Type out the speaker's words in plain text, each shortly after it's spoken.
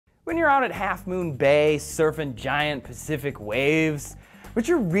when you're out at Half Moon Bay surfing giant Pacific waves, what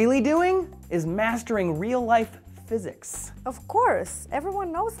you're really doing is mastering real-life physics. Of course,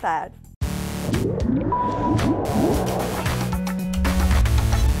 everyone knows that.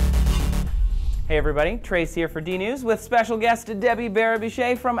 Hey everybody, Trace here for D-News with special guest Debbie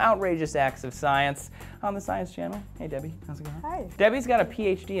Berebichez from Outrageous Acts of Science on the Science Channel. Hey Debbie, how's it going? Hi. Debbie's got a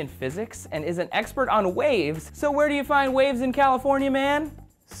PhD in physics and is an expert on waves. So where do you find waves in California, man?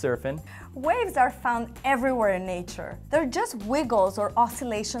 Surfing. Waves are found everywhere in nature. They're just wiggles or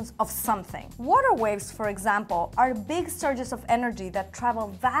oscillations of something. Water waves, for example, are big surges of energy that travel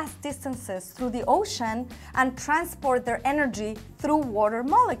vast distances through the ocean and transport their energy through water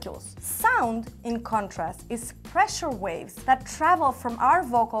molecules. Sound, in contrast, is pressure waves that travel from our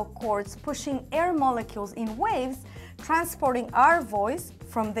vocal cords, pushing air molecules in waves, transporting our voice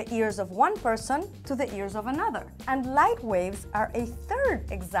from the ears of one person to the ears of another. And light waves are a third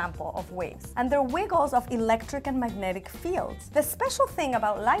example of waves, and they're wiggles of electric and magnetic fields. The special thing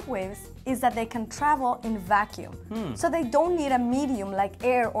about light waves is that they can travel in vacuum, so they don't need a medium like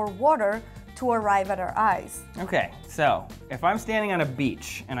air or water to arrive at our eyes. Okay, so if I'm standing on a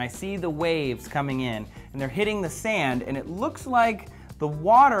beach and I see the waves coming in and they're hitting the sand and it looks like the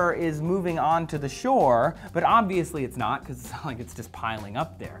water is moving onto the shore, but obviously it's not because it's not like it's just piling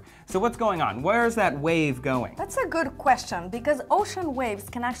up there. So what's going on? Where's that wave going? That's a good question, because ocean waves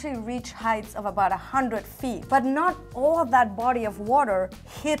can actually reach heights of about 100 feet, but not all of that body of water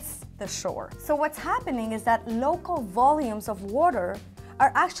hits the shore. So what's happening is that local volumes of water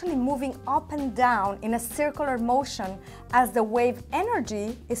are actually moving up and down in a circular motion as the wave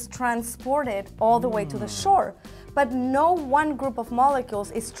energy is transported all the way to the shore. But no one group of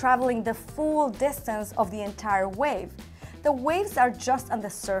molecules is traveling the full distance of the entire wave. The waves are just on the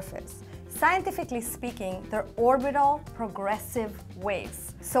surface. Scientifically speaking, they're orbital progressive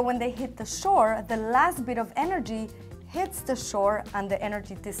waves. So when they hit the shore, the last bit of energy hits the shore and the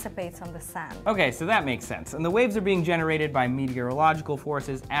energy dissipates on the sand. Okay, so that makes sense. And the waves are being generated by meteorological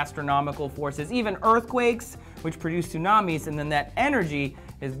forces, astronomical forces, even earthquakes, which produce tsunamis, and then that energy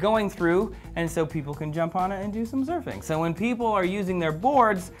is going through, and so people can jump on it and do some surfing. So when people are using their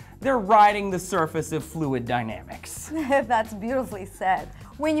boards, they're riding the surface of fluid dynamics. That's beautifully said.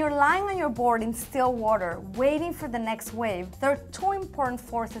 When you're lying on your board in still water, waiting for the next wave, there are two important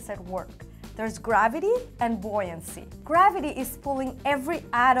forces at work. There's gravity and buoyancy. Gravity is pulling every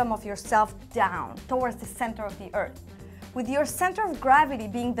atom of yourself down towards the center of the earth, with your center of gravity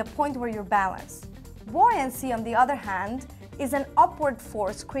being the point where you're balanced. Buoyancy, on the other hand, is an upward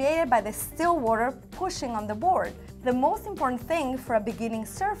force created by the still water pushing on the board. The most important thing for a beginning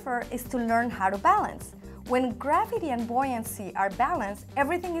surfer is to learn how to balance. When gravity and buoyancy are balanced,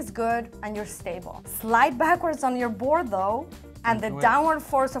 everything is good and you're stable. Slide backwards on your board though, and the downward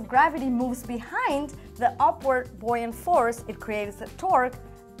force of gravity moves behind the upward buoyant force. It creates a torque,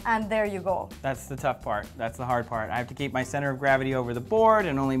 and there you go. That's the tough part. That's the hard part. I have to keep my center of gravity over the board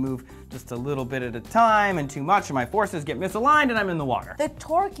and only move just a little bit at a time, and too much and my forces get misaligned and I'm in the water. The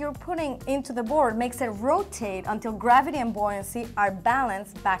torque you're putting into the board makes it rotate until gravity and buoyancy are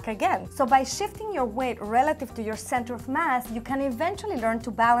balanced back again. So by shifting your weight relative to your center of mass, you can eventually learn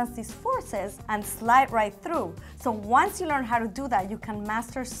to balance these forces and slide right through. So once you learn how to do that, you can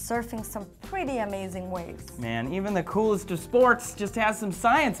master surfing some pretty amazing waves. Man, even the coolest of sports just has some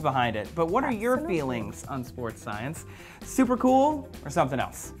science behind it. But what are your Absolutely. feelings on sports science? Super cool or something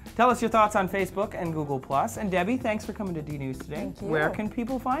else? Tell us your thoughts on Facebook and Google+. And Debbie, thanks for coming to D-News today. Thank you. Where can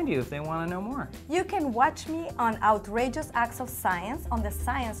people find you if they want to know more? You can watch me on Outrageous Acts of Science on the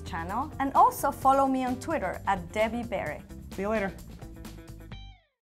Science Channel, and also follow me on Twitter at Debbie Berebichez. See you later.